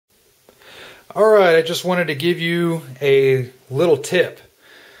Alright, I just wanted to give you a little tip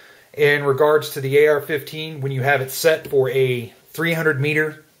in regards to the AR-15 when you have it set for a 300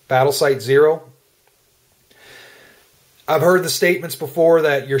 meter battle sight zero. I've heard the statements before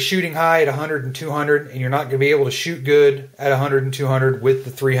that you're shooting high at 100 and 200 and you're not going to be able to shoot good at 100 and 200 with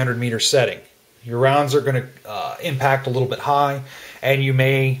the 300 meter setting. Your rounds are going to impact a little bit high and you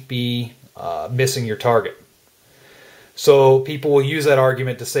may be missing your target. So people will use that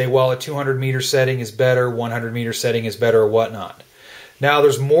argument to say, well, a 200 meter setting is better, 100 meter setting is better, or whatnot. Now,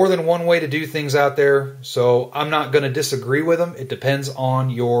 there's more than one way to do things out there, so I'm not going to disagree with them. It depends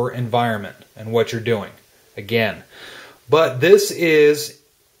on your environment and what you're doing. Again, but this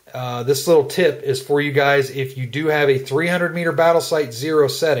little tip is for you guys. If you do have a 300 meter battle sight zero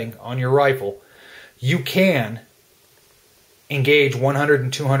setting on your rifle, you can engage 100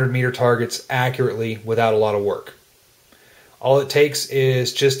 and 200 meter targets accurately without a lot of work. All it takes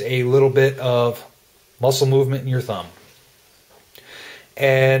is just a little bit of muscle movement in your thumb.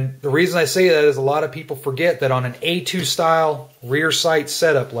 And the reason I say that is a lot of people forget that on an A2 style rear sight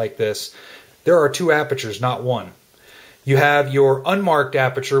setup like this, there are two apertures, not one. You have your unmarked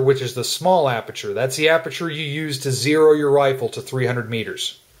aperture, which is the small aperture. That's the aperture you use to zero your rifle to 300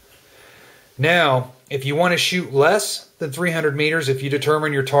 meters. Now, if you want to shoot less than 300 meters, if you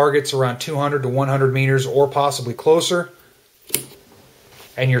determine your target's around 200 to 100 meters or possibly closer,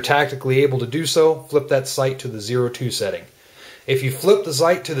 and you're tactically able to do so, flip that sight to the 0-2 setting. If you flip the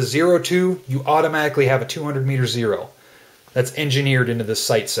sight to the 0-2, you automatically have a 200 meter zero. That's engineered into this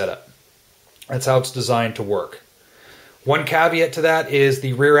sight setup. That's how it's designed to work. One caveat to that is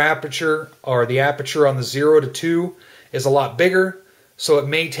the rear aperture, or the aperture on the 0-2, is a lot bigger, so it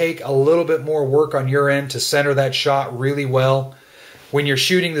may take a little bit more work on your end to center that shot really well. When you're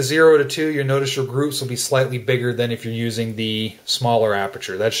shooting the 0-2, you'll notice your groups will be slightly bigger than if you're using the smaller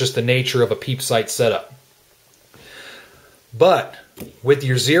aperture. That's just the nature of a peep sight setup. But with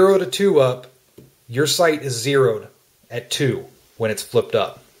your 0-2 up, your sight is zeroed at 2 when it's flipped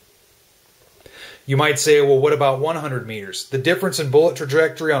up. You might say, well, what about 100 meters? The difference in bullet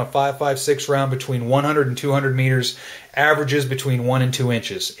trajectory on a 5.56 round between 100 and 200 meters averages between 1 and 2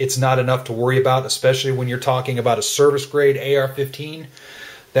 inches. It's not enough to worry about, especially when you're talking about a service grade AR-15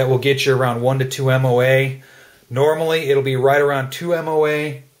 that will get you around 1 to 2 MOA. Normally, it'll be right around 2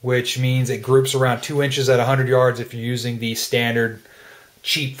 MOA, which means it groups around 2 inches at 100 yards if you're using the standard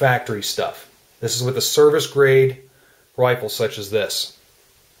cheap factory stuff. This is with a service grade rifle such as this.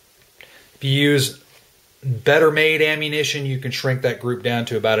 If you use better made ammunition, you can shrink that group down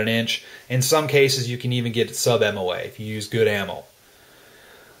to about 1 inch. In some cases, you can even get sub MOA if you use good ammo.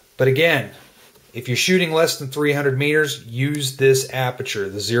 But again, if you're shooting less than 300 meters, use this aperture,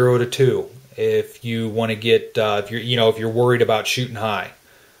 the 0-2, if you want to get, if you're worried about shooting high.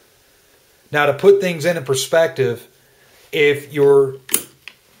 Now, to put things into perspective, if you're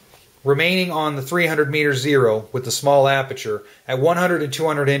remaining on the 300 meter zero with the small aperture, at 100 and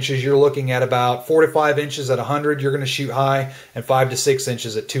 200 inches, you're looking at about 4 to 5 inches at 100, you're going to shoot high, and 5 to 6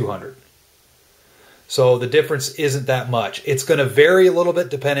 inches at 200. So the difference isn't that much. It's going to vary a little bit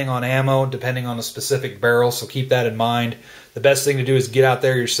depending on ammo, depending on the specific barrel, so keep that in mind. The best thing to do is get out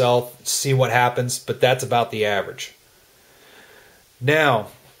there yourself, see what happens, but that's about the average. Now,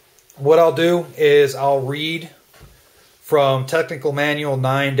 what I'll do is I'll read from Technical Manual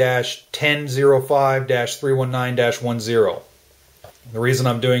 9-1005-319-10. The reason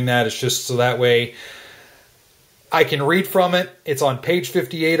I'm doing that is just so that way I can read from it. It's on page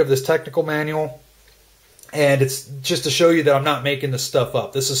 58 of this technical manual, and it's just to show you that I'm not making this stuff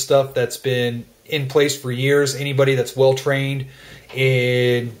up. This is stuff that's been in place for years. Anybody that's well trained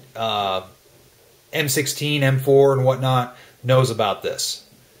in M16, M4, and whatnot knows about this.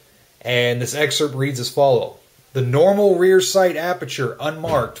 And this excerpt reads as follows. The normal rear sight aperture,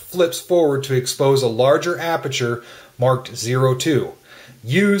 unmarked, flips forward to expose a larger aperture marked 0-2.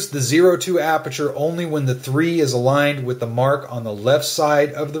 Use the 0-2 aperture only when the 3 is aligned with the mark on the left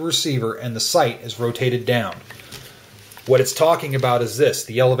side of the receiver and the sight is rotated down. What it's talking about is this,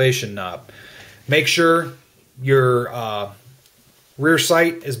 the elevation knob. Make sure your rear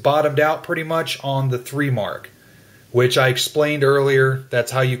sight is bottomed out pretty much on the 3 mark, which I explained earlier.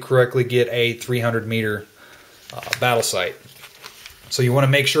 That's how you correctly get a 300 meter battle sight. So you want to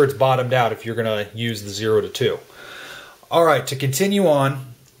make sure it's bottomed out if you're going to use the 0-2. Alright, to continue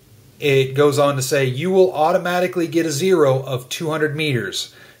on, it goes on to say, you will automatically get a zero of 200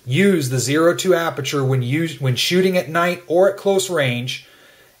 meters. Use the 0-2 aperture when shooting at night or at close range,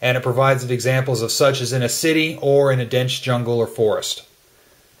 and it provides examples of such as in a city or in a dense jungle or forest.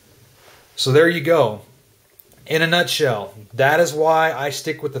 So there you go. in a nutshell, that is why I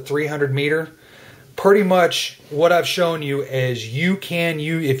stick with the 300 meter. Pretty much what I've shown you is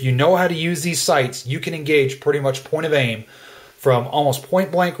if you know how to use these sights, you can engage pretty much point of aim from almost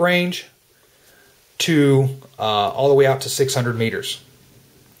point blank range to all the way out to 600 meters.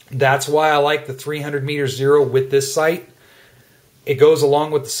 That's why I like the 300 meter zero with this sight. It goes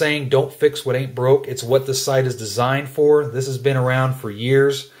along with the saying, don't fix what ain't broke. It's what this sight is designed for. This has been around for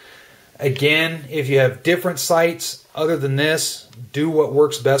years. Again, if you have different sights other than this, do what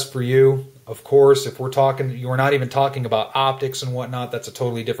works best for you. Of course, if we're not even talking about optics and whatnot, that's a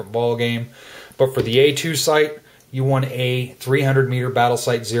totally different ball game. But for the A2 sight, you want a 300 meter battle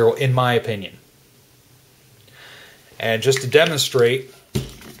sight zero, in my opinion. And just to demonstrate,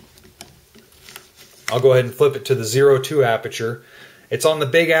 I'll go ahead and flip it to the 0.2 aperture. It's on the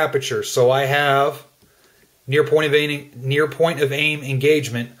big aperture, so I have near point of aim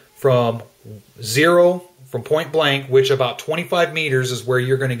engagement from from point blank, which about 25 meters is where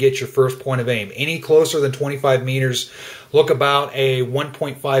you're going to get your first point of aim. Any closer than 25 meters, look about a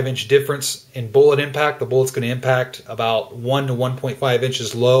 1.5 inch difference in bullet impact. The bullet's going to impact about 1 to 1.5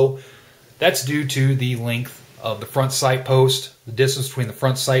 inches low. That's due to the length of the front sight post, the distance between the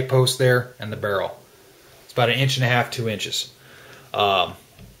front sight post there and the barrel. It's about 1.5 inches, 2 inches.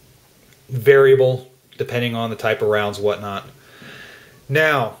 Variable depending on the type of rounds, whatnot.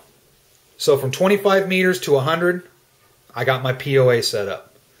 Now, so from 25 meters to 100, I got my POA set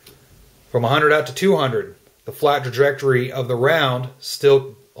up. From 100 out to 200, the flat trajectory of the round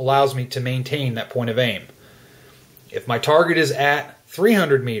still allows me to maintain that point of aim. If my target is at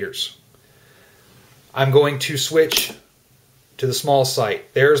 300 meters, I'm going to switch to the small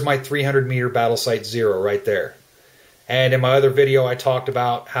sight. There's my 300 meter battle sight zero right there. And in my other video, I talked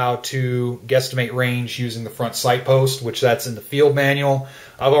about how to guesstimate range using the front sight post, which that's in the field manual.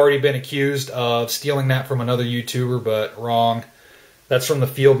 I've already been accused of stealing that from another YouTuber, but wrong. That's from the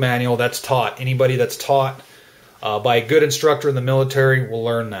field manual. That's taught. Anybody that's taught by a good instructor in the military will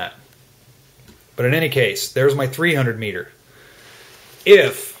learn that. But in any case, there's my 300 meter.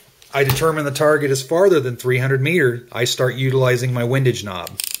 If I determine the target is farther than 300 meters, I start utilizing my windage knob.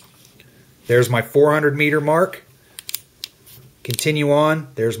 There's my 400 meter mark. Continue on.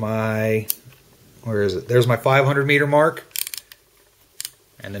 There's my, where is it? There's my 500 meter mark.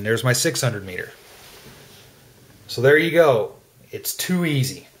 And then there's my 600 meter. So there you go. It's too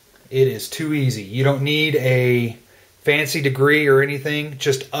easy. It is too easy. You don't need a fancy degree or anything.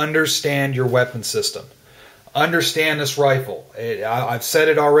 Just understand your weapon system. Understand this rifle. I've said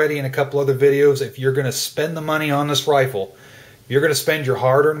it already in a couple other videos. If you're going to spend the money on this rifle, if you're going to spend your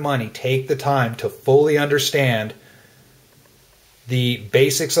hard-earned money, take the time to fully understand the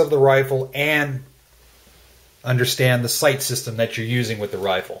basics of the rifle and understand the sight system that you're using with the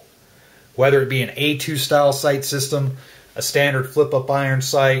rifle. Whether it be an A2 style sight system, a standard flip-up iron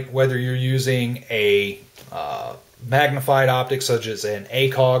sight, whether you're using a magnified optic such as an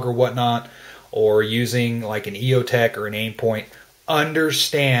ACOG or whatnot, or using like an EOTech or an Aimpoint,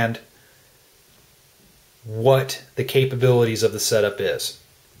 understand what the capabilities of the setup is.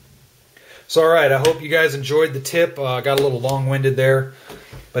 So alright, I hope you guys enjoyed the tip. I got a little long-winded there.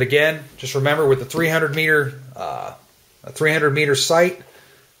 But again, just remember with the 300 meter sight,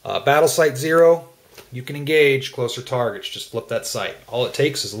 battle sight zero, you can engage closer targets. Just flip that sight. All it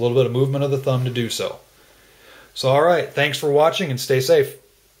takes is a little bit of movement of the thumb to do so. So alright, thanks for watching and stay safe.